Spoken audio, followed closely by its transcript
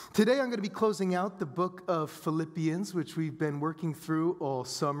Today I'm going to be closing out the book of Philippians, which we've been working through all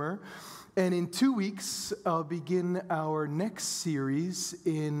summer. And in 2 weeks, I'll begin our next series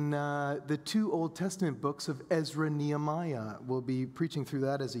in the two Old Testament books of Ezra and Nehemiah. We'll be preaching through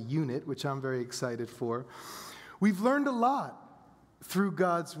that as a unit, which I'm very excited for. We've learned a lot through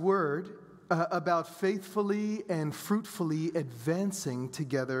God's Word about faithfully and fruitfully advancing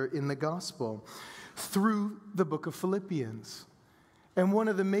together in the gospel through the book of Philippians. And one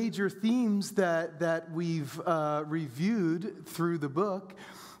of the major themes that we've reviewed through the book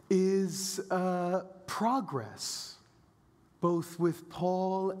is progress, both with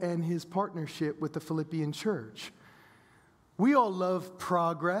Paul and his partnership with the Philippian church. We all love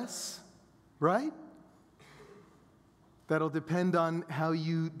progress, right? That'll depend on how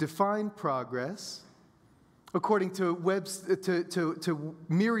you define progress. According to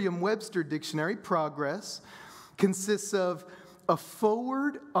Merriam-Webster dictionary, progress consists of a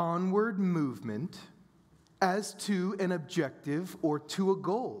forward, onward movement as to an objective or to a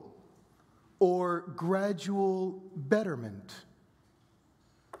goal, or gradual betterment.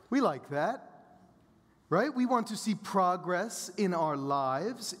 We like that, right? We want to see progress in our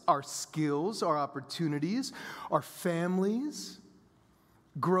lives, our skills, our opportunities, our families,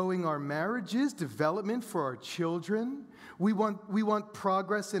 growing our marriages, development for our children. We want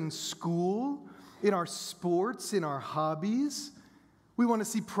progress in school, in our sports, in our hobbies. We want to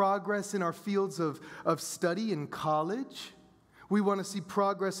see progress in our fields of study in college. We want to see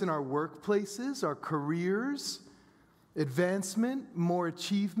progress in our workplaces, our careers, advancement, more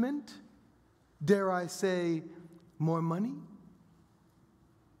achievement. Dare I say, more money?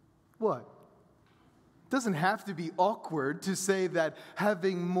 What? It doesn't have to be awkward to say that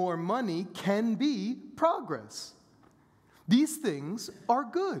having more money can be progress. These things are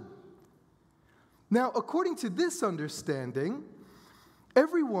good. Now, according to this understanding,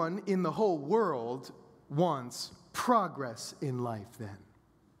 everyone in the whole world wants progress in life then.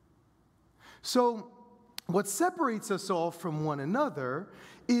 So, what separates us all from one another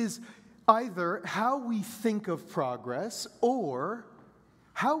is either how we think of progress or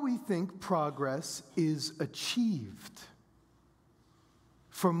how we think progress is achieved.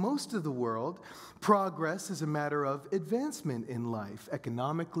 For most of the world, progress is a matter of advancement in life,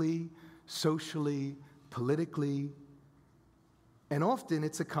 economically, socially, politically, and often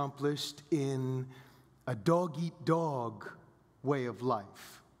it's accomplished in a dog-eat-dog way of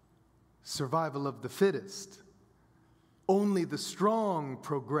life. Survival of the fittest. Only the strong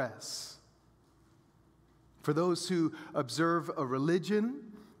progress. For those who observe a religion,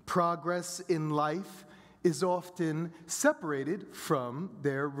 progress in life is often separated from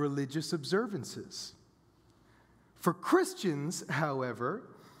their religious observances. For Christians, however,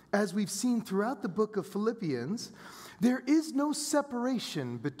 as we've seen throughout the book of Philippians, there is no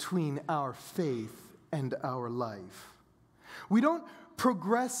separation between our faith and our life. We don't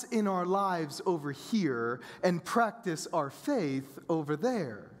progress in our lives over here and practice our faith over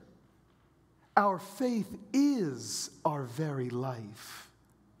there. Our faith is our very life.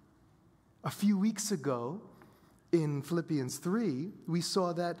 A few weeks ago, in Philippians 3, we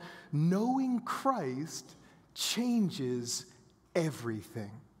saw that knowing Christ changes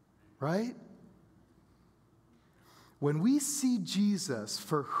everything. Right? When we see Jesus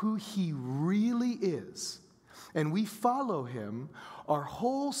for who he really is, and we follow him, our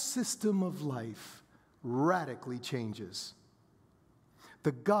whole system of life radically changes.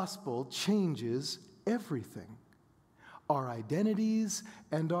 The gospel changes everything. Our identities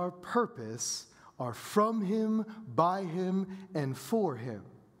and our purpose are from him, by him, and for him.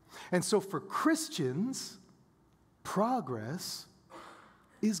 And so for Christians, progress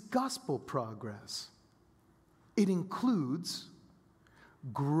is gospel progress. It includes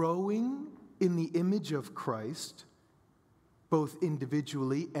growing in the image of Christ, both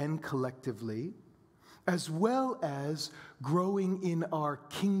individually and collectively, as well as growing in our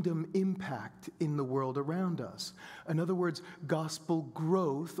kingdom impact in the world around us. In other words, gospel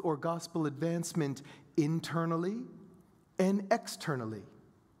growth or gospel advancement internally and externally.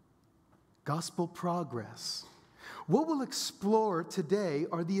 Gospel progress. What we'll explore today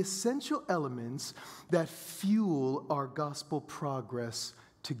are the essential elements that fuel our gospel progress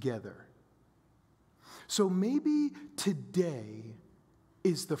together. So maybe today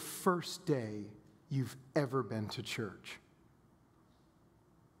is the first day you've ever been to church.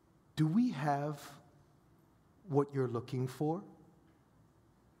 Do we have what you're looking for?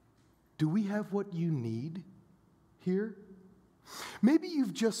 Do we have what you need here? Maybe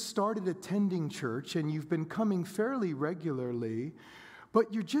you've just started attending church and you've been coming fairly regularly,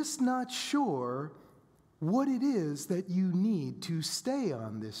 but you're just not sure what it is that you need to stay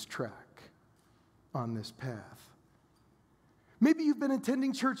on this track, on this path. Maybe you've been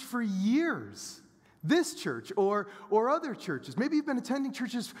attending church for years, this church or other churches. Maybe you've been attending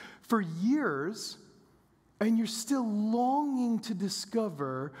churches for years, and you're still longing to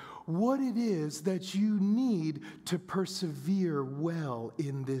discover what it is that you need to persevere well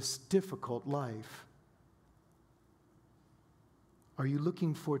in this difficult life. Are you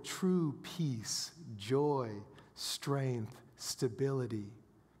looking for true peace, joy, strength, stability?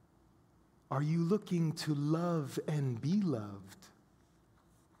 Are you looking to love and be loved?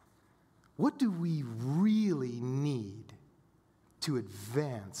 What do we really need to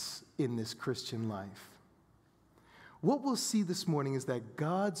advance in this Christian life? What we'll see this morning is that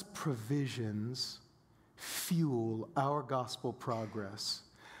God's provisions fuel our gospel progress.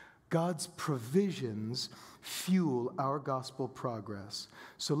 God's provisions fuel our gospel progress.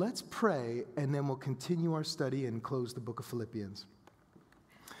 So let's pray, and then we'll continue our study and close the book of Philippians.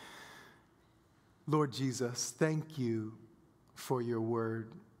 Lord Jesus, thank you for your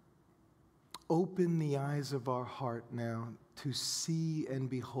word. Open the eyes of our heart now to see and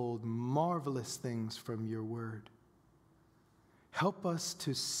behold marvelous things from your word. Help us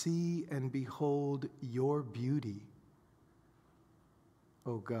to see and behold your beauty,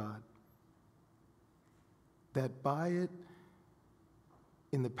 O God, that by it,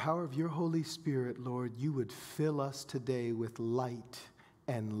 in the power of your Holy Spirit, Lord, you would fill us today with light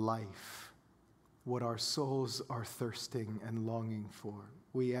and life, what our souls are thirsting and longing for.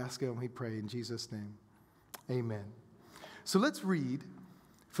 We ask and we pray in Jesus' name. Amen. So let's read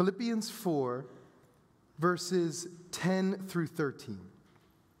Philippians 4, verses 10 through 13.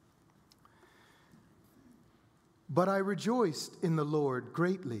 But I rejoiced in the Lord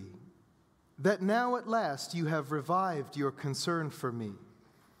greatly, that now at last you have revived your concern for me.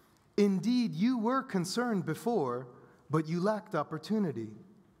 Indeed, you were concerned before, but you lacked opportunity.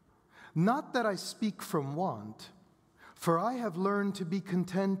 Not that I speak from want, for I have learned to be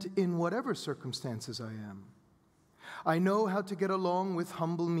content in whatever circumstances I am. I know how to get along with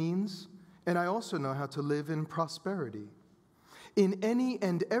humble means, and I also know how to live in prosperity. In any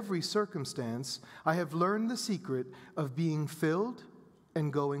and every circumstance, I have learned the secret of being filled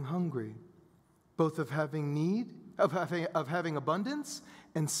and going hungry, both of having abundance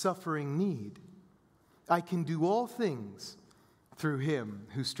and suffering need. I can do all things through him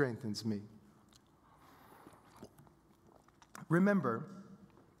who strengthens me. Remember,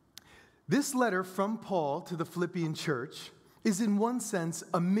 this letter from Paul to the Philippian church is in one sense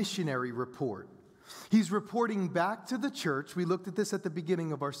a missionary report. He's reporting back to the church. We looked at this at the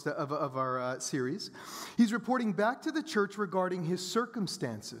beginning of our series. He's reporting back to the church regarding his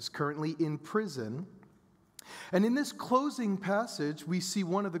circumstances, currently in prison. And in this closing passage, we see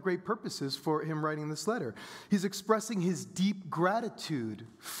one of the great purposes for him writing this letter. He's expressing his deep gratitude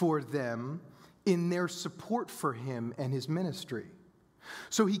for them in their support for him and his ministry.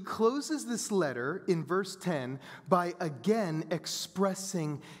 So he closes this letter in verse 10 by again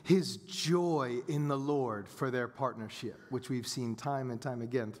expressing his joy in the Lord for their partnership, which we've seen time and time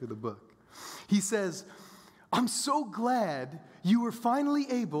again through the book. He says, I'm so glad you were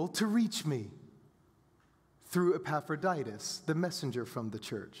finally able to reach me through Epaphroditus, the messenger from the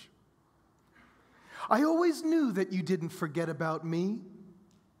church. I always knew that you didn't forget about me.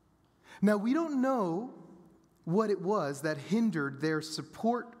 Now, we don't know what it was that hindered their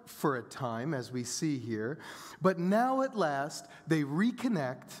support for a time, as we see here, but now at last they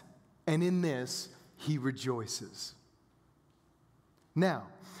reconnect, and in this he rejoices. Now,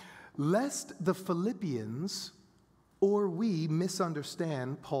 lest the Philippians or we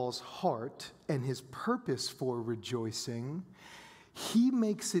misunderstand Paul's heart and his purpose for rejoicing, he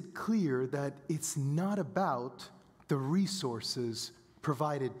makes it clear that it's not about the resources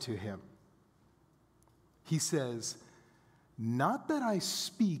provided to him. He says, not that I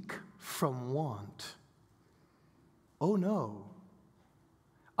speak from want. Oh no,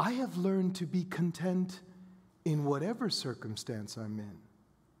 I have learned to be content in whatever circumstance I'm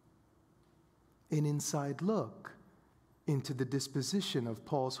in. An inside look into the disposition of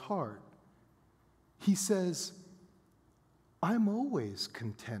Paul's heart. He says, I'm always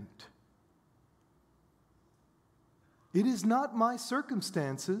content. It is not my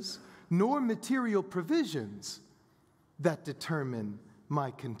circumstances nor material provisions that determine my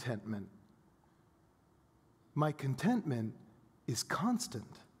contentment. My contentment is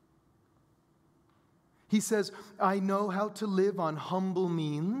constant. He says, I know how to live on humble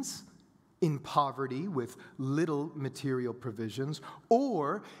means, in poverty with little material provisions,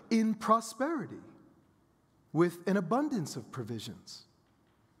 or in prosperity with an abundance of provisions.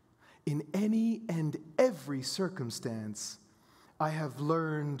 In any and every circumstance, I have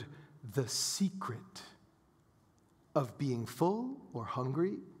learned the secret of being full or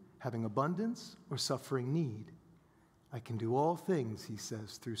hungry, having abundance or suffering need. I can do all things, he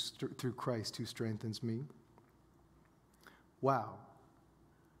says, through Christ who strengthens me. Wow.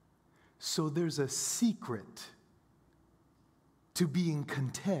 So there's a secret to being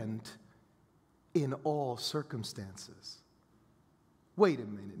content in all circumstances. Wait a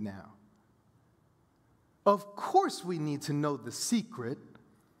minute now. Of course we need to know the secret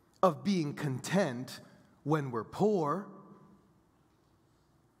of being content when we're poor.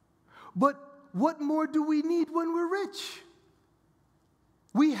 But what more do we need when we're rich?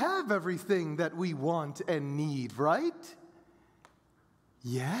 We have everything that we want and need, right?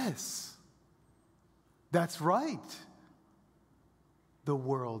 Yes, that's right, the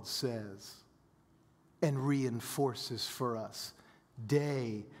world says and reinforces for us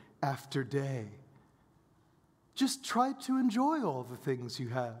day after day. Just try to enjoy all the things you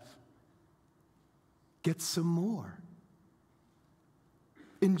have. Get some more.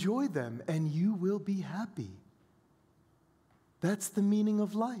 Enjoy them and you will be happy. That's the meaning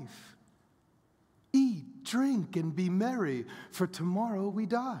of life. Eat, drink, and be merry, for tomorrow we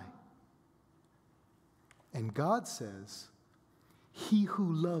die. And God says, he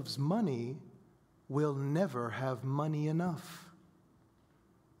who loves money will never have money enough.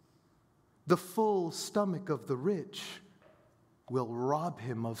 The full stomach of the rich will rob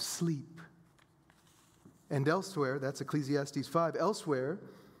him of sleep. And elsewhere, that's Ecclesiastes 5, elsewhere,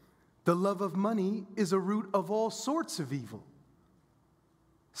 the love of money is a root of all sorts of evil.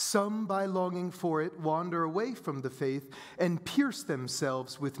 Some, by longing for it, wander away from the faith and pierce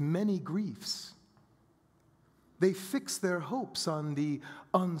themselves with many griefs. They fix their hopes on the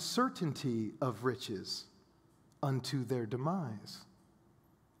uncertainty of riches unto their demise.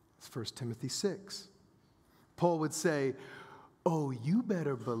 It's 1 Timothy 6. Paul would say, oh, you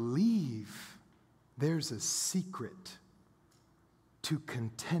better believe there's a secret to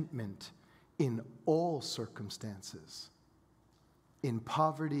contentment in all circumstances, in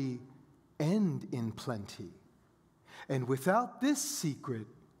poverty and in plenty. And without this secret,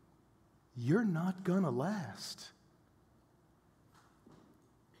 you're not going to last.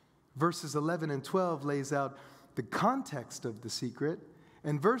 Verses 11 and 12 lays out the context of the secret,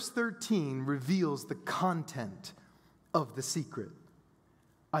 and verse 13 reveals the content of the secret.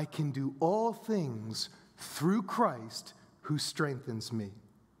 I can do all things through Christ who strengthens me.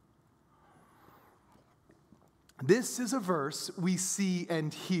 This is a verse we see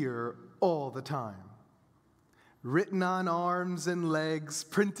and hear all the time. Written on arms and legs,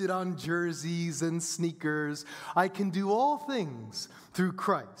 printed on jerseys and sneakers. I can do all things through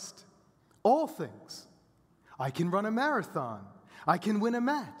Christ. All things. I can run a marathon. I can win a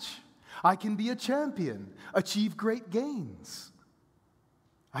match. I can be a champion, achieve great gains.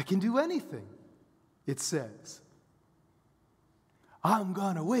 I can do anything, it says. I'm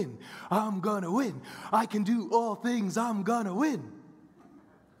gonna win. I'm gonna win. I can do all things. I'm gonna win.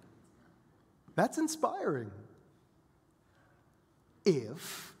 That's inspiring.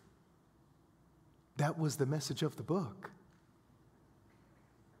 If that was the message of the book.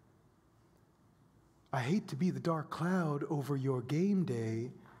 I hate to be the dark cloud over your game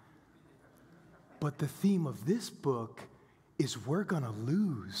day, but the theme of this book is we're gonna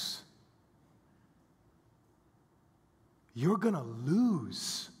lose. You're gonna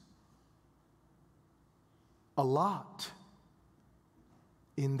lose a lot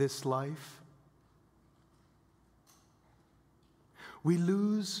in this life. We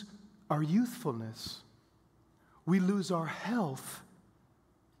lose our youthfulness. We lose our health.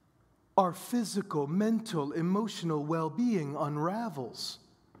 Our physical, mental, emotional well-being unravels.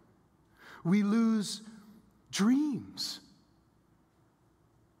 We lose dreams.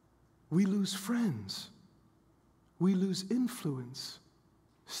 We lose friends. We lose influence,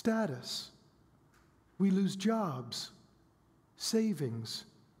 status. We lose jobs, savings,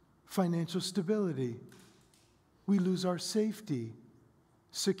 financial stability. We lose our safety,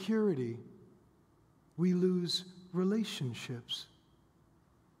 security. We lose relationships.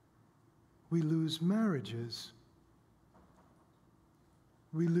 We lose marriages.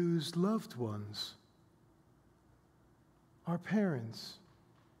 We lose loved ones, our parents,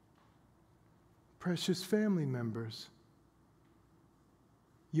 precious family members,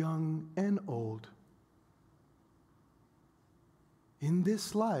 young and old. In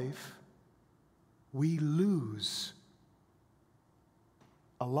this life, we lose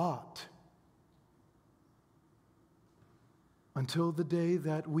a lot until the day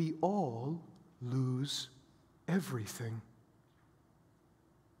that we all lose everything.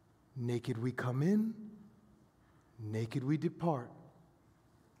 Naked we come in, naked we depart.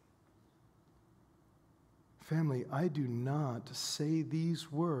 Family, I do not say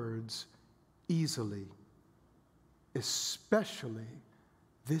these words easily, especially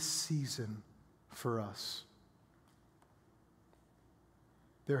this season for us.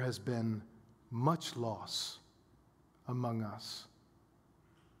 There has been much loss among us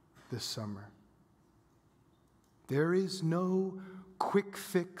this summer. There is no quick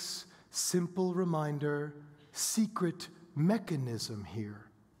fix, simple reminder, secret mechanism here.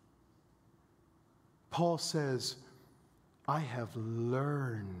 Paul says, I have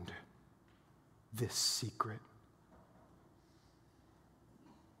learned this secret.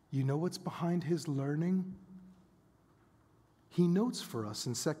 You know what's behind his learning? He notes for us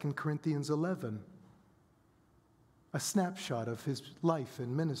in 2 Corinthians 11 a snapshot of his life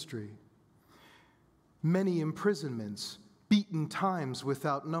and ministry. Many imprisonments, beaten times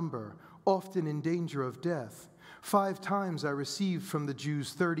without number, often in danger of death. 5 times I received from the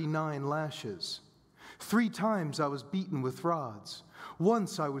Jews 39 lashes. 3 times I was beaten with rods.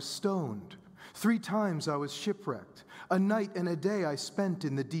 Once I was stoned. 3 times I was shipwrecked. A night and a day I spent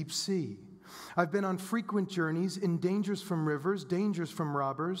in the deep sea. I've been on frequent journeys in dangers from rivers, dangers from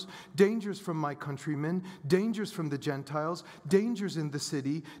robbers, dangers from my countrymen, dangers from the Gentiles, dangers in the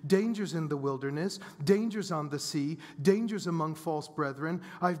city, dangers in the wilderness, dangers on the sea, dangers among false brethren.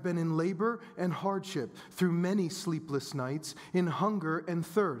 I've been in labor and hardship, through many sleepless nights, in hunger and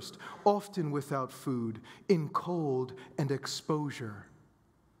thirst, often without food, in cold and exposure.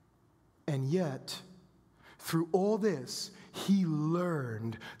 And yet, through all this, he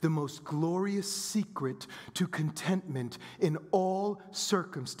learned the most glorious secret to contentment in all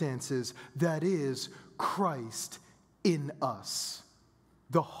circumstances, that is, Christ in us,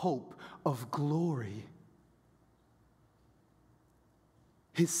 the hope of glory.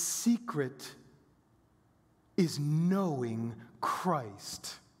 His secret is knowing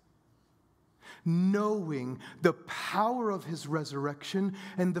Christ, knowing the power of his resurrection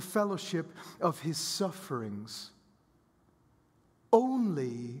and the fellowship of his sufferings.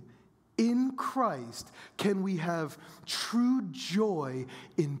 Only in Christ can we have true joy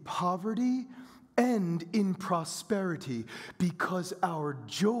in poverty and in prosperity, because our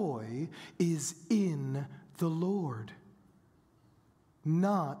joy is in the Lord,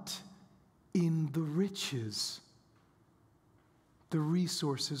 not in the riches, the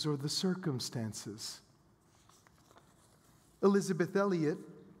resources, or the circumstances. Elizabeth Elliot,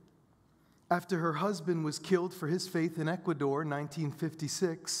 after her husband was killed for his faith in Ecuador in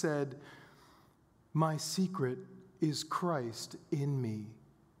 1956, said, "My secret is Christ in me,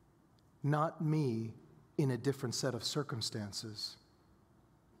 not me in a different set of circumstances."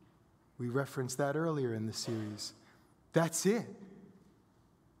 We referenced that earlier in the series. That's it.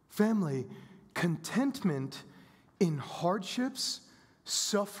 Family, contentment in hardships,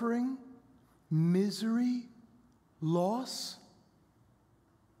 suffering, misery, loss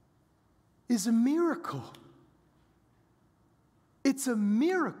is a miracle. It's a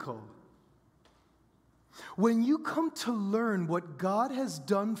miracle. When you come to learn what God has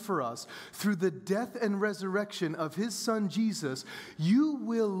done for us through the death and resurrection of his son Jesus, you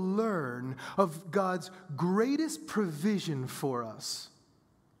will learn of God's greatest provision for us,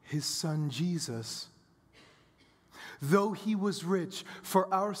 his son Jesus. Though he was rich,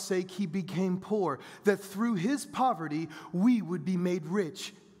 for our sake he became poor, that through his poverty we would be made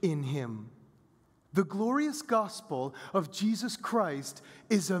rich in him. The glorious gospel of Jesus Christ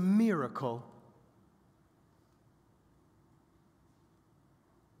is a miracle.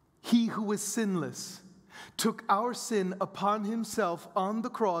 He who was sinless took our sin upon himself on the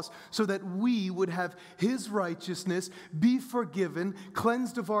cross so that we would have his righteousness, be forgiven,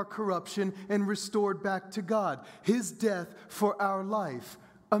 cleansed of our corruption, and restored back to God. His death for our life,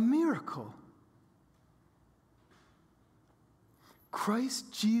 a miracle.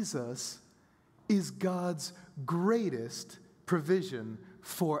 Christ Jesus is God's greatest provision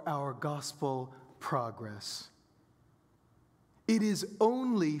for our gospel progress. It is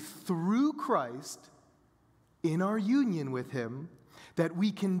only through Christ, in our union with him, that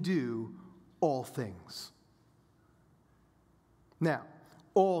we can do all things. Now,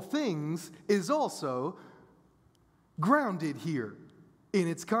 all things is also grounded here in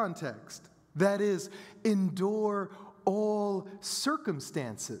its context. That is, endure all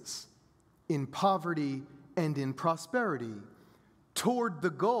circumstances, in poverty and in prosperity, toward the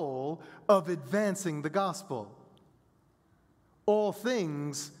goal of advancing the gospel. All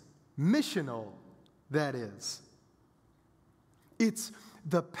things missional, that is. It's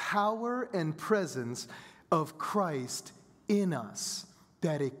the power and presence of Christ in us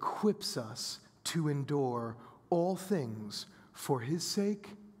that equips us to endure all things for his sake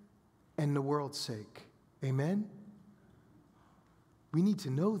and the world's sake. Amen? We need to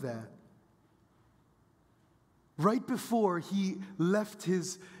know that. Right before he left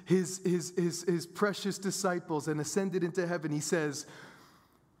his precious disciples and ascended into heaven, he says,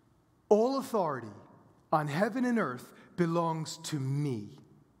 all authority on heaven and earth belongs to me,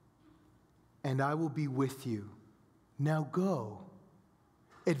 and I will be with you. Now go,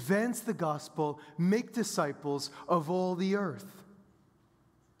 advance the gospel, make disciples of all the earth.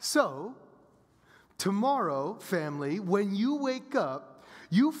 So, tomorrow, family, when you wake up,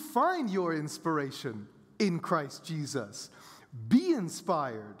 you find your inspiration in Christ Jesus. Be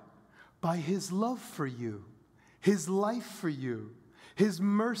inspired by his love for you, his life for you, his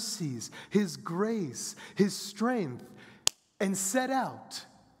mercies, his grace, his strength, and set out.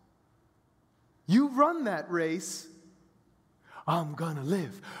 You run that race. I'm gonna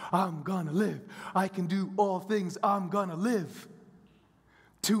live. I'm gonna live. I can do all things. I'm gonna live.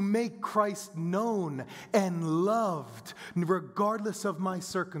 To make Christ known and loved, regardless of my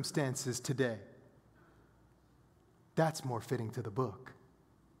circumstances today. That's more fitting to the book.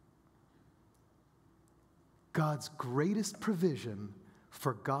 God's greatest provision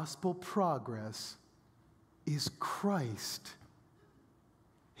for gospel progress is Christ,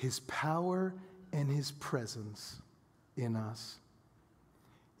 his power and his presence in us.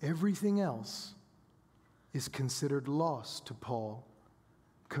 Everything else is considered loss to Paul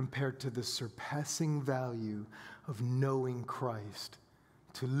compared to the surpassing value of knowing Christ.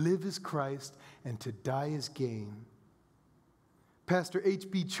 To live as Christ and to die as gain. Pastor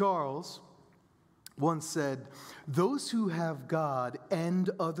H.B. Charles once said, those who have God and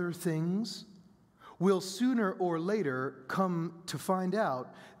other things will sooner or later come to find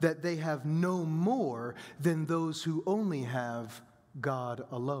out that they have no more than those who only have God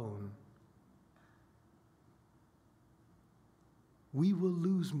alone. We will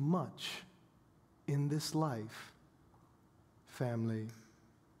lose much in this life, family,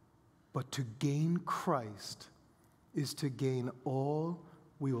 but to gain Christ is to gain all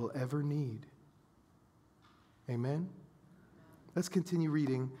we will ever need. Amen? Let's continue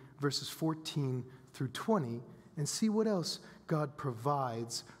reading verses 14 through 20 and see what else God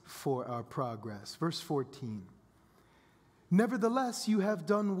provides for our progress. Verse 14. Nevertheless, you have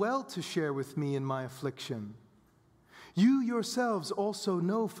done well to share with me in my affliction. You yourselves also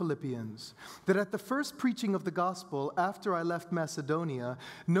know, Philippians, that at the first preaching of the gospel after I left Macedonia,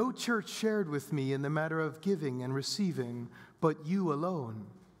 no church shared with me in the matter of giving and receiving, but you alone.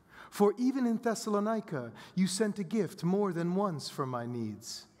 For even in Thessalonica, you sent a gift more than once for my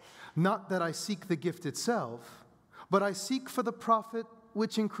needs. Not that I seek the gift itself, but I seek for the profit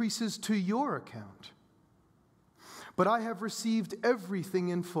which increases to your account. But I have received everything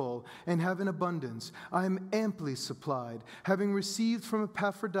in full and have an abundance. I am amply supplied, having received from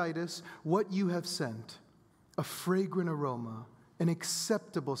Epaphroditus what you have sent, a fragrant aroma, an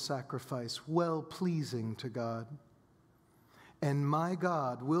acceptable sacrifice, well-pleasing to God. And my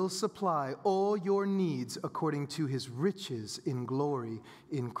God will supply all your needs according to his riches in glory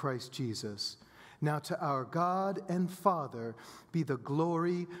in Christ Jesus. Now to our God and Father be the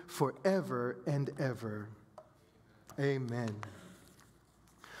glory forever and ever. Amen.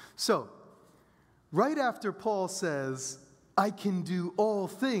 So, right after Paul says, I can do all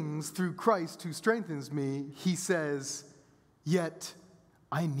things through Christ who strengthens me, he says, yet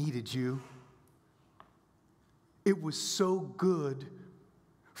I needed you. It was so good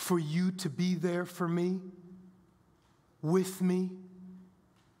for you to be there for me, with me,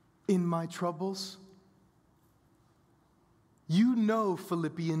 in my troubles. You know,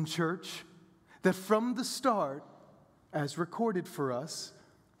 Philippian church, that from the start, as recorded for us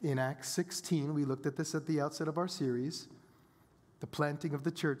in Acts 16, we looked at this at the outset of our series, the planting of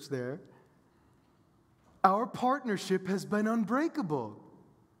the church there, our partnership has been unbreakable.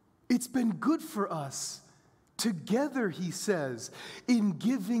 It's been good for us. Together, he says, in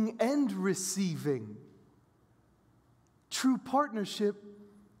giving and receiving. True partnership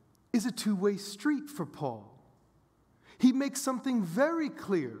is a two-way street for Paul. He makes something very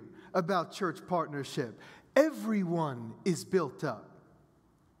clear about church partnership. Everyone is built up.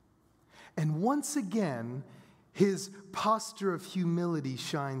 And once again, his posture of humility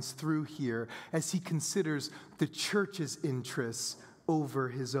shines through here as he considers the church's interests over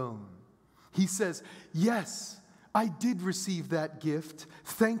his own. He says, yes, I did receive that gift.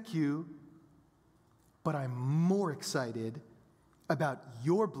 Thank you. But I'm more excited about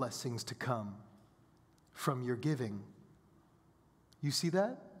your blessings to come from your giving. You see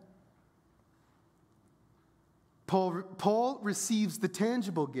that? Paul receives the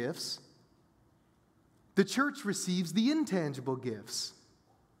tangible gifts. The church receives the intangible gifts.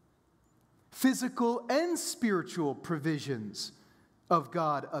 Physical and spiritual provisions of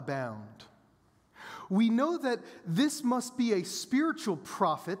God abound. We know that this must be a spiritual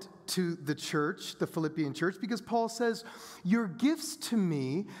profit to the church, the Philippian church, because Paul says, your gifts to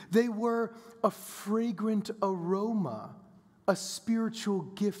me, they were a fragrant aroma, a spiritual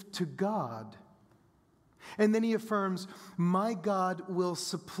gift to God. And then he affirms, my God will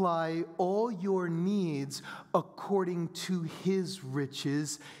supply all your needs according to his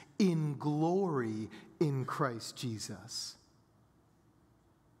riches in glory in Christ Jesus.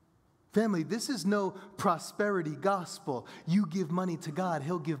 Family, this is no prosperity gospel. You give money to God,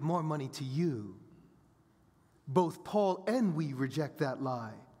 he'll give more money to you. Both Paul and we reject that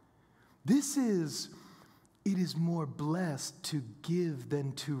lie. It is more blessed to give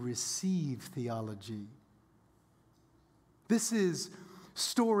than to receive theology. This is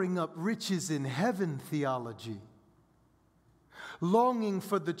storing up riches in heaven theology. Longing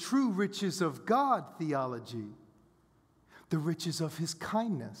for the true riches of God theology. The riches of his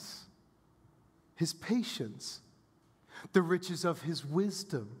kindness, his patience, the riches of his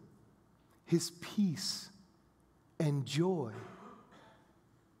wisdom, his peace and joy.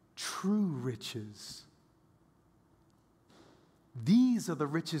 True riches. These are the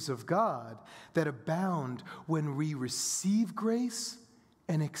riches of God that abound when we receive grace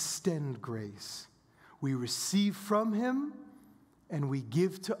and extend grace. We receive from him and we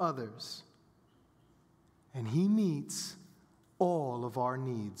give to others. And he meets all of our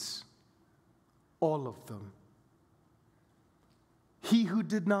needs. All of them. He who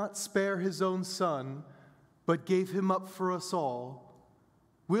did not spare his own son, but gave him up for us all,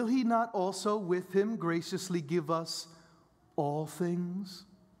 will he not also with him graciously give us all things?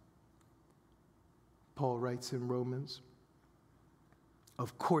 Paul writes in Romans,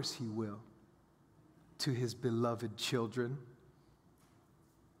 of course he will, to his beloved children.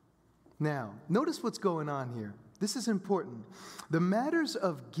 Now, notice what's going on here. This is important. The matters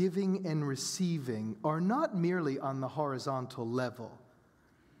of giving and receiving are not merely on the horizontal level.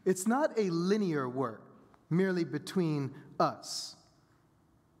 It's not a linear work, merely between us,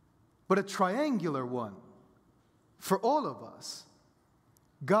 but a triangular one for all of us.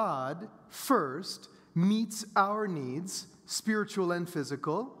 God first meets our needs, spiritual and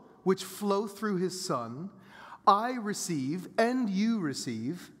physical, which flow through his Son. I receive and you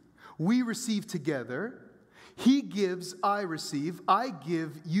receive. We receive together. He gives, I receive. I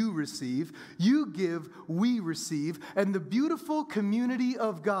give, you receive. You give, we receive. And the beautiful community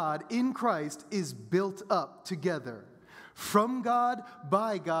of God in Christ is built up together. From God,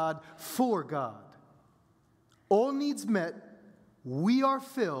 by God, for God. All needs met, we are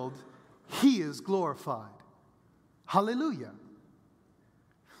filled, he is glorified. Hallelujah.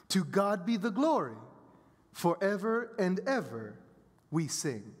 To God be the glory. Forever and ever we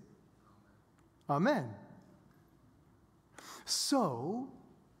sing. Amen. So,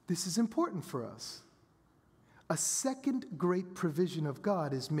 this is important for us. A second great provision of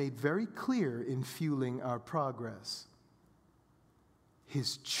God is made very clear in fueling our progress.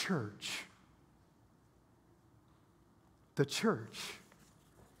 His church. The church.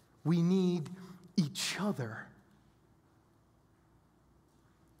 We need each other.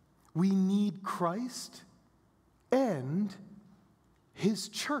 We need Christ and his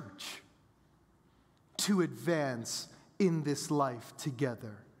church to advance in this life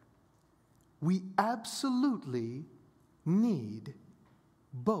together. We absolutely need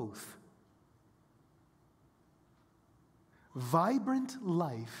both. Vibrant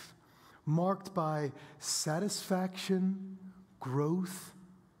life marked by satisfaction, growth,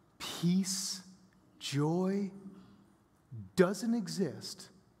 peace, joy doesn't exist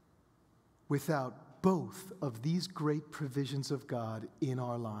without both of these great provisions of God in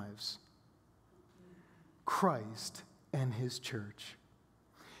our lives. Christ and his church.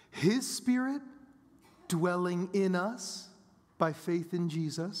 His Spirit dwelling in us by faith in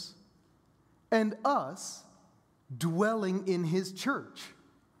Jesus, and us dwelling in his church,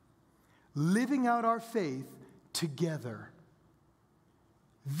 living out our faith together.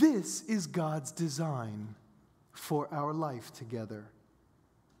 This is God's design for our life together.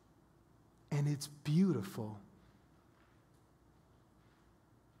 And it's beautiful.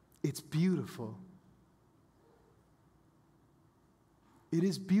 It's beautiful. It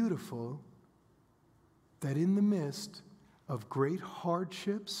is beautiful that in the midst of great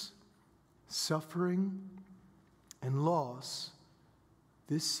hardships, suffering, and loss,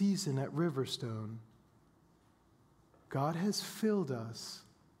 this season at Riverstone, God has filled us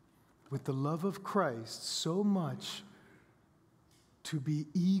with the love of Christ so much to be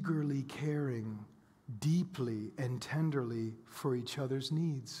eagerly caring deeply and tenderly for each other's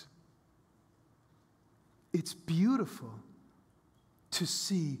needs. It's beautiful to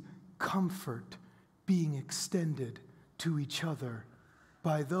see comfort being extended to each other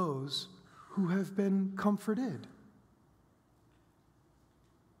by those who have been comforted.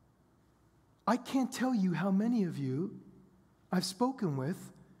 I can't tell you how many of you I've spoken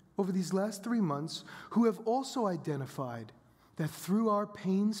with over these last 3 months who have also identified that through our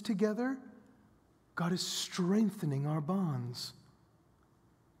pains together, God is strengthening our bonds.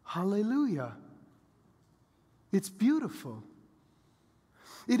 Hallelujah. It's beautiful.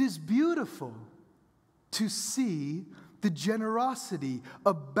 It is beautiful to see the generosity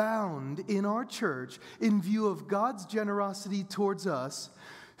abound in our church in view of God's generosity towards us.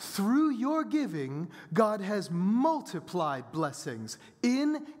 Through your giving, God has multiplied blessings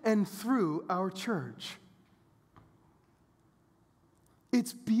in and through our church.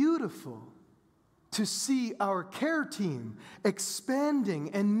 It's beautiful to see our care team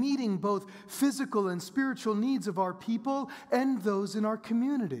expanding and meeting both physical and spiritual needs of our people and those in our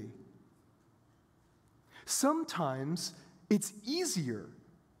community. Sometimes it's easier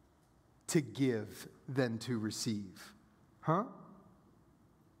to give than to receive. Huh?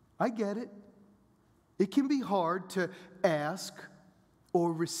 I get it. It can be hard to ask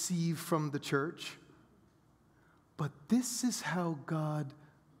or receive from the church. But this is how God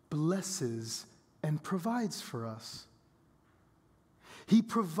blesses and provides for us. He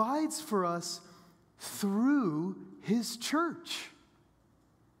provides for us through His church.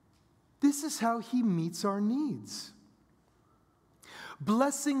 This is how He meets our needs.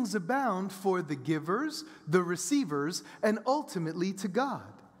 Blessings abound for the givers, the receivers, and ultimately to God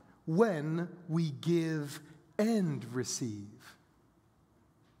when we give and receive.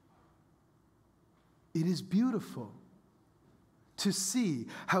 It is beautiful to see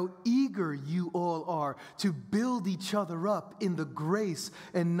how eager you all are to build each other up in the grace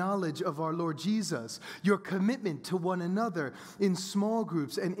and knowledge of our Lord Jesus, your commitment to one another in small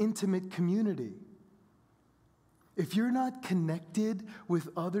groups and intimate community. If you're not connected with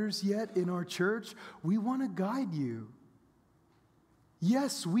others yet in our church, we want to guide you.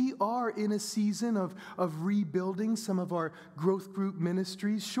 Yes, we are in a season of rebuilding some of our growth group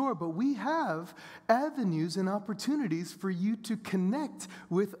ministries, sure, but we have avenues and opportunities for you to connect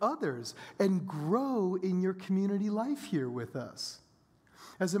with others and grow in your community life here with us.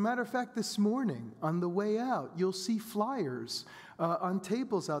 As a matter of fact, this morning, on the way out, you'll see flyers on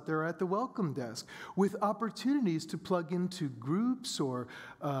tables out there at the welcome desk with opportunities to plug into groups or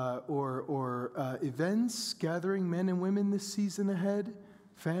events gathering men and women this season ahead,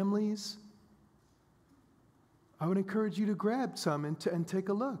 families. I would encourage you to grab some and take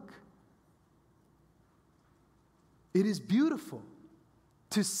a look. It is beautiful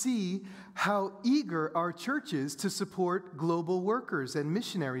to see how eager our church is to support global workers and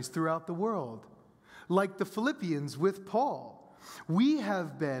missionaries throughout the world. Like the Philippians with Paul, we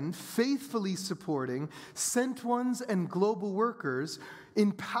have been faithfully supporting sent ones and global workers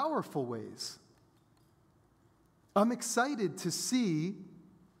in powerful ways. I'm excited to see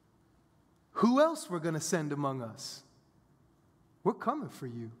who else we're going to send among us. We're coming for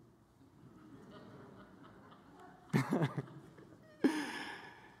you.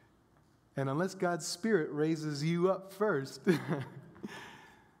 And unless God's Spirit raises you up first,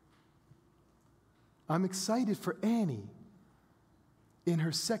 I'm excited for Annie in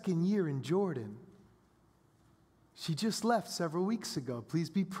her second year in Jordan. She just left several weeks ago. Please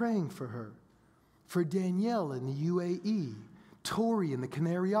be praying for her. For Danielle in the UAE, Tori in the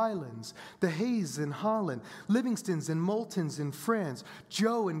Canary Islands, the Hayes in Holland, Livingstons and Moultons in France,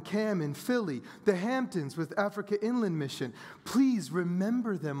 Joe and Cam in Philly, the Hamptons with Africa Inland Mission. Please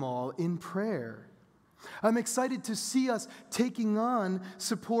remember them all in prayer. I'm excited to see us taking on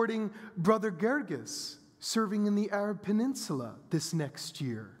supporting Brother Gerges, serving in the Arab Peninsula this next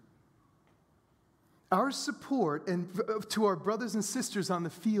year. Our support and to our brothers and sisters on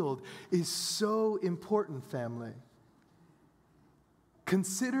the field is so important, family.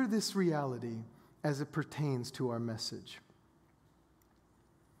 Consider this reality as it pertains to our message.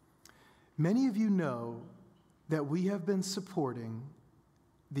 Many of you know that we have been supporting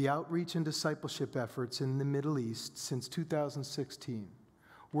the outreach and discipleship efforts in the Middle East since 2016,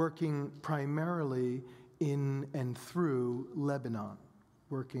 working primarily in and through Lebanon,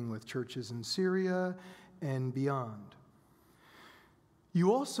 working with churches in Syria and beyond.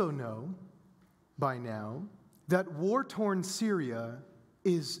 You also know by now that war-torn Syria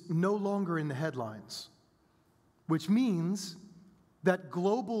is no longer in the headlines, which means that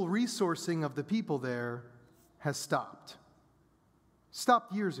global resourcing of the people there has stopped.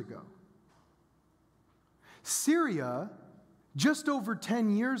 Stopped years ago. Syria, just over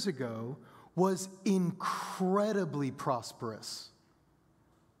 10 years ago, was incredibly prosperous.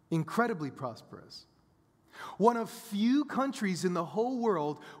 Incredibly prosperous. One of few countries in the whole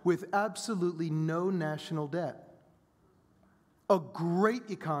world with absolutely no national debt. A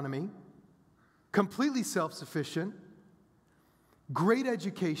great economy, completely self-sufficient, great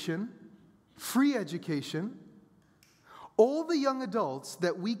education, free education. All the young adults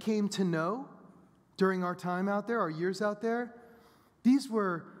that we came to know during our time out there, our years out there, these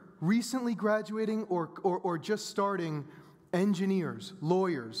were recently graduating or just starting engineers,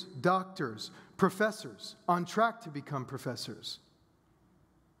 lawyers, doctors, professors, on track to become professors.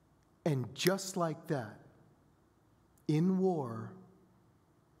 And just like that, in war,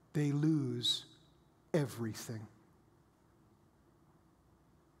 they lose everything.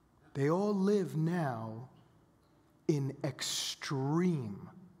 They all live now in extreme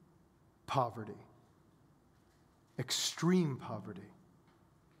poverty. Extreme poverty.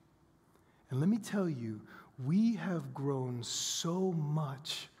 And let me tell you, we have grown so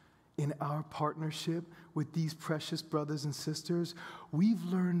much in our partnership with these precious brothers and sisters. We've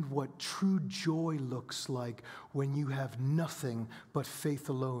learned what true joy looks like when you have nothing but faith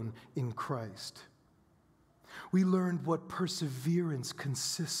alone in Christ. We learned what perseverance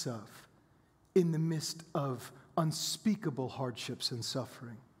consists of in the midst of unspeakable hardships and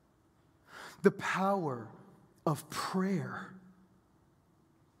suffering. The power of prayer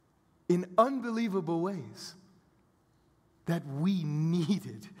in unbelievable ways that we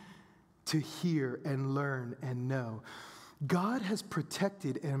needed to hear and learn and know. God has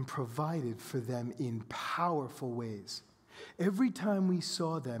protected and provided for them in powerful ways. Every time we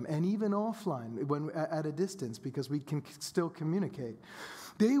saw them, and even offline, when at a distance, because we can still communicate,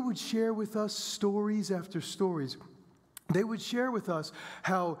 they would share with us stories after stories. They would share with us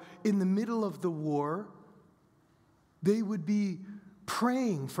how in the middle of the war, they would be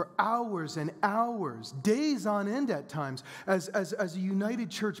praying for hours and hours, days on end at times, as a united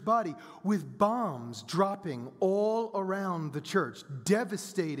church body, with bombs dropping all around the church,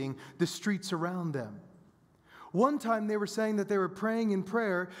 devastating the streets around them. One time they were saying that they were praying in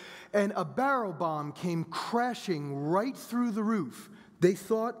prayer, and a barrel bomb came crashing right through the roof. They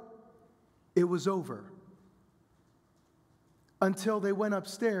thought it was over, until they went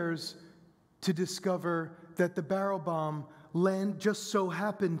upstairs to discover that the barrel bomb just so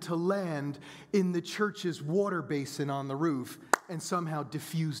happened to land in the church's water basin on the roof and somehow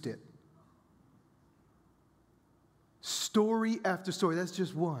diffused it. Story after story. That's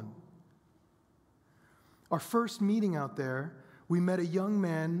just one. Our first meeting out there, we met a young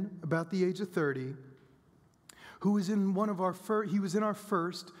man about the age of 30 who was in our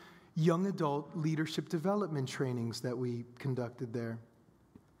first young adult leadership development trainings that we conducted there.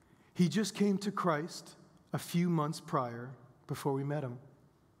 He just came to Christ a few months prior, before we met him.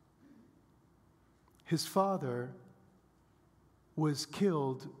 His father was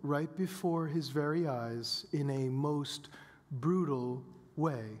killed right before his very eyes in a most brutal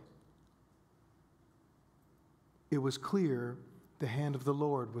way. It was clear the hand of the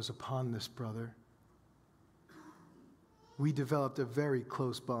Lord was upon this brother. We developed a very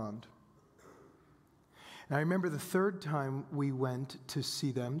close bond. And I remember the third time we went to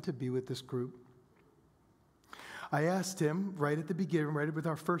see them, to be with this group, I asked him right at the beginning, right with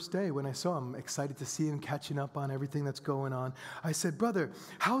our first day when I saw him, excited to see him, catching up on everything that's going on. I said, "Brother,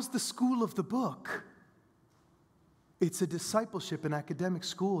 how's the school of the book?" It's a discipleship and academic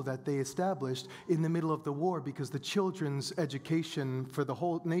school that they established in the middle of the war because the children's education for the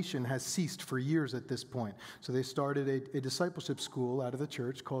whole nation has ceased for years at this point. So they started a discipleship school out of the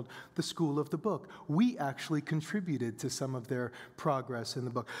church called the School of the Book. We actually contributed to some of their progress in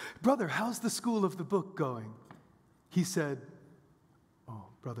the book. "Brother, how's the School of the Book going?" He said, "Oh,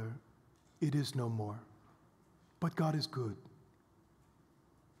 brother, it is no more, but God is good."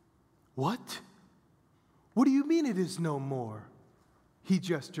 "What? What do you mean it is no more?" He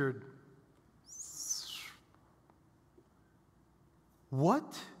gestured.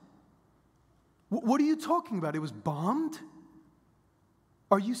 "What? What are you talking about? It was bombed?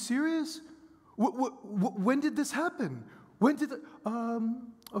 Are you serious? When did this happen?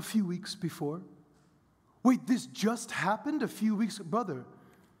 A few weeks before." "Wait, this just happened a few weeks?" "Brother,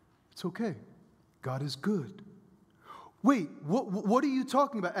 it's okay. God is good." "Wait, what are you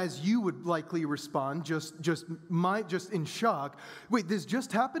talking about?" As you would likely respond, just in shock. "Wait, this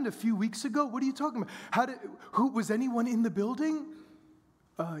just happened a few weeks ago? What are you talking about? Was anyone in the building?"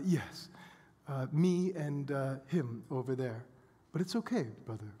 Yes, me and him over there. But it's okay,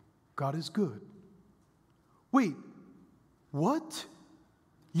 brother. God is good. Wait, what?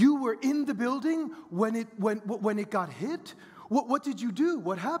 You were in the building when it got hit? What did you do?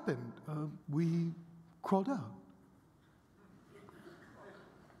 What happened? We crawled out.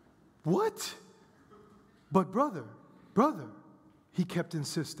 What? But brother, he kept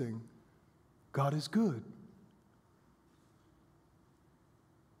insisting, God is good.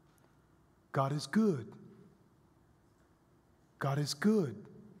 God is good. God is good.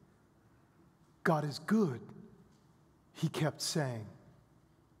 God is good. He kept saying.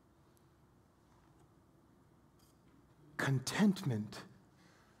 Contentment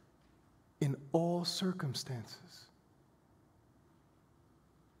in all circumstances.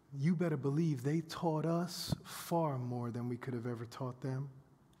 You better believe they taught us far more than we could have ever taught them.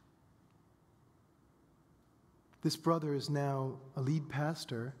 This brother is now a lead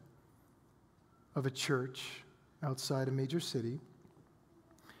pastor of a church outside a major city.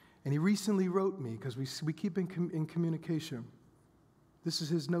 And he recently wrote me, because we keep in communication. This is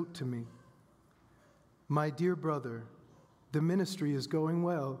his note to me. My dear brother, the ministry is going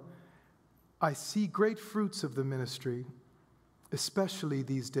well. I see great fruits of the ministry, especially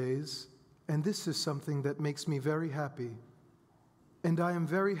these days, and this is something that makes me very happy. And I am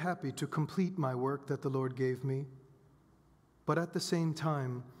very happy to complete my work that the Lord gave me. But at the same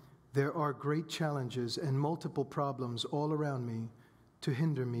time, there are great challenges and multiple problems all around me to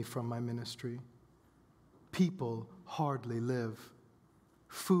hinder me from my ministry. People hardly live.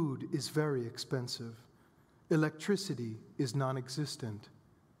 Food is very expensive. Electricity is non-existent.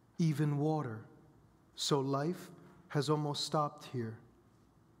 Even water. So life has almost stopped here.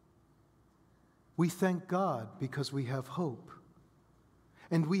 We thank God because we have hope.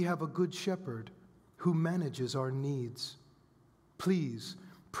 And we have a good shepherd who manages our needs. Please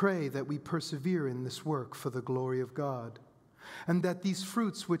pray that we persevere in this work for the glory of God, and that these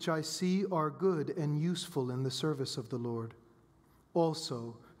fruits which I see are good and useful in the service of the Lord.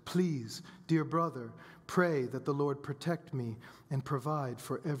 Also, please, dear brother, pray that the Lord protect me and provide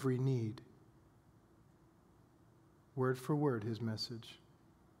for every need. Word for word, his message.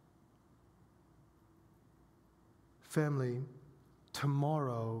 Family,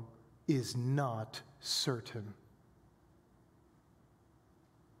 tomorrow is not certain.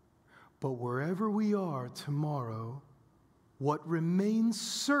 But wherever we are tomorrow, what remains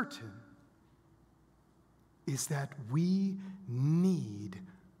certain is that we need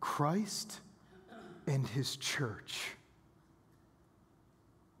Christ and his church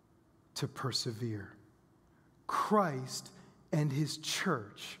to persevere. Christ and his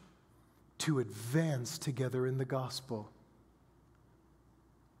church to advance together in the gospel.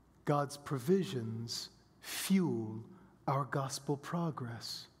 God's provisions fuel our gospel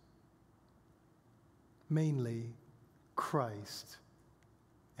progress. Mainly Christ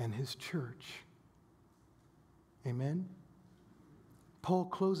and his church. Amen? Paul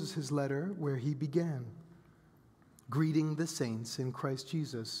closes his letter where he began, greeting the saints in Christ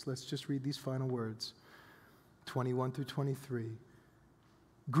Jesus. Let's just read these final words, 21 through 23.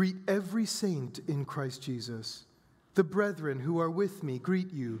 Greet every saint in Christ Jesus. The brethren who are with me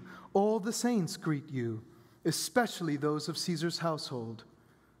greet you. All the saints greet you, especially those of Caesar's household.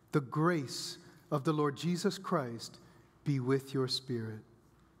 The grace of the Lord Jesus Christ be with your spirit.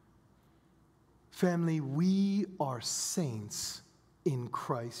 Family, we are saints in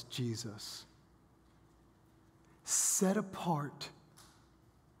Christ Jesus, set apart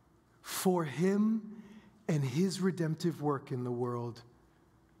for him and his redemptive work in the world.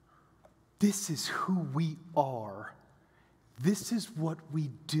 This is who we are. This is what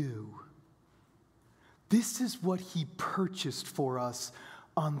we do. This is what he purchased for us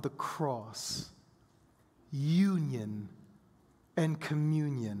on the cross. Union and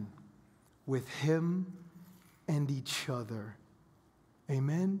communion with him and each other.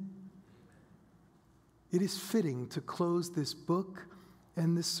 Amen? It is fitting to close this book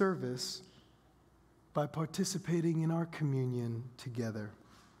and this service by participating in our communion together.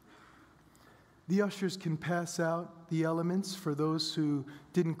 The ushers can pass out the elements for those who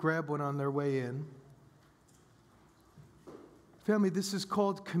didn't grab one on their way in. Family, this is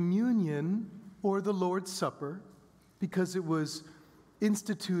called communion or the Lord's Supper because it was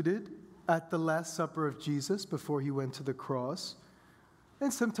instituted at the Last Supper of Jesus before he went to the cross.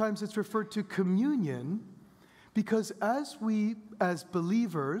 And sometimes it's referred to communion because as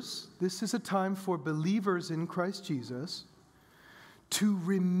believers, this is a time for believers in Christ Jesus to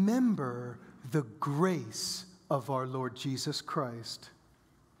remember the grace of our Lord Jesus Christ,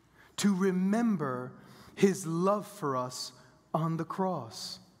 to remember his love for us on the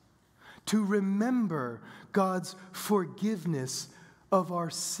cross, to remember God's forgiveness of our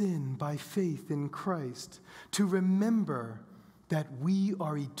sin by faith in Christ, to remember that we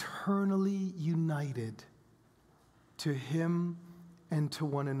are eternally united to Him and to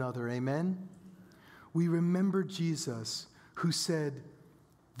one another. Amen? We remember Jesus, who said,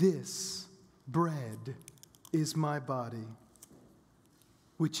 "This bread is my body,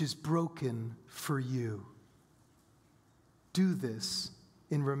 which is broken for you. Do this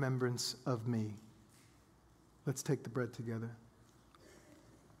in remembrance of me." Let's take the bread together.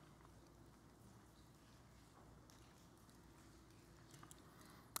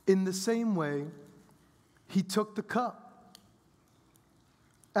 In the same way, He took the cup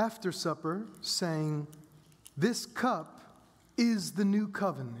after supper, saying, "This cup is the new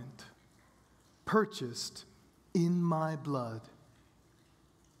covenant, purchased in my blood.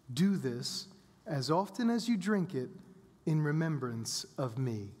 Do this as often as you drink it in remembrance of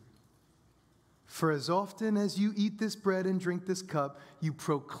me. For as often as you eat this bread and drink this cup, you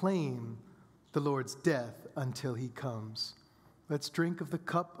proclaim the Lord's death until He comes." Let's drink of the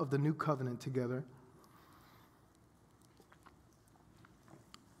cup of the new covenant together.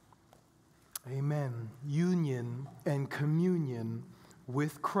 Amen. Union and communion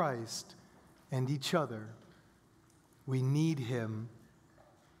with Christ and each other. We need Him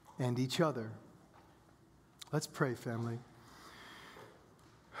and each other. Let's pray, family.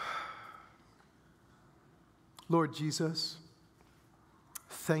 Lord Jesus,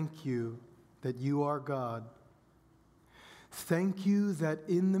 thank you that you are God. Thank you that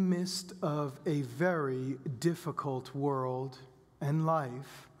in the midst of a very difficult world and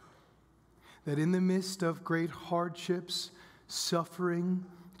life, that in the midst of great hardships, suffering,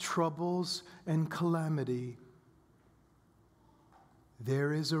 troubles, and calamity,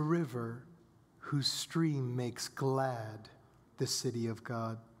 there is a river whose stream makes glad the city of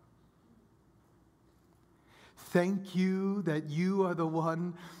God. Thank you that you are the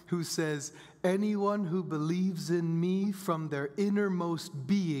one who says, "Anyone who believes in me, from their innermost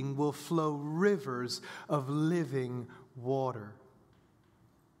being will flow rivers of living water."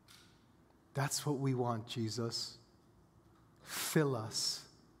 That's what we want, Jesus. Fill us.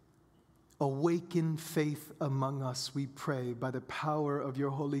 Awaken faith among us, we pray, by the power of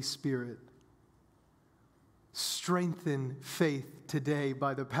your Holy Spirit. Strengthen faith today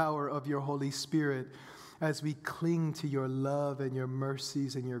by the power of your Holy Spirit as we cling to your love and your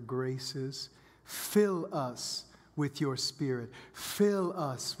mercies and your graces. Fill us with your Spirit. Fill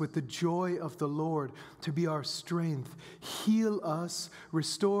us with the joy of the Lord to be our strength. Heal us,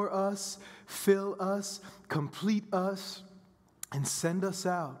 restore us, fill us, complete us, and send us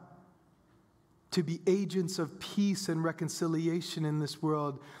out to be agents of peace and reconciliation in this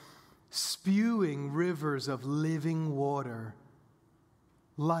world, spewing rivers of living water,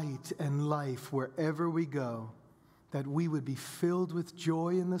 light and life wherever we go, that we would be filled with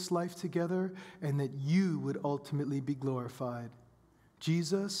joy in this life together, and that you would ultimately be glorified.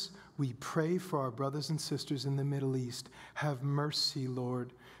 Jesus, we pray for our brothers and sisters in the Middle East. Have mercy,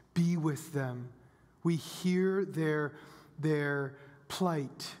 Lord. Be with them. We hear their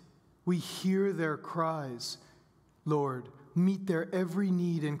plight. We hear their cries. Lord, meet their every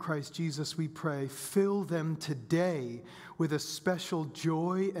need in Christ Jesus, we pray. Fill them today with a special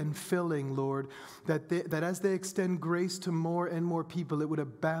joy and filling, Lord, that as they extend grace to more and more people, it would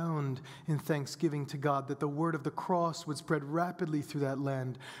abound in thanksgiving to God, that the word of the cross would spread rapidly through that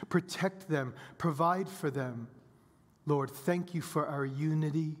land. Protect them, provide for them. Lord, thank you for our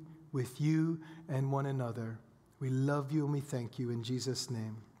unity with you and one another. We love you and we thank you in Jesus'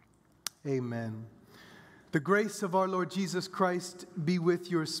 name. Amen. The grace of our Lord Jesus Christ be with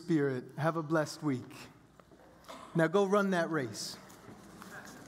your spirit. Have a blessed week. Now go run that race.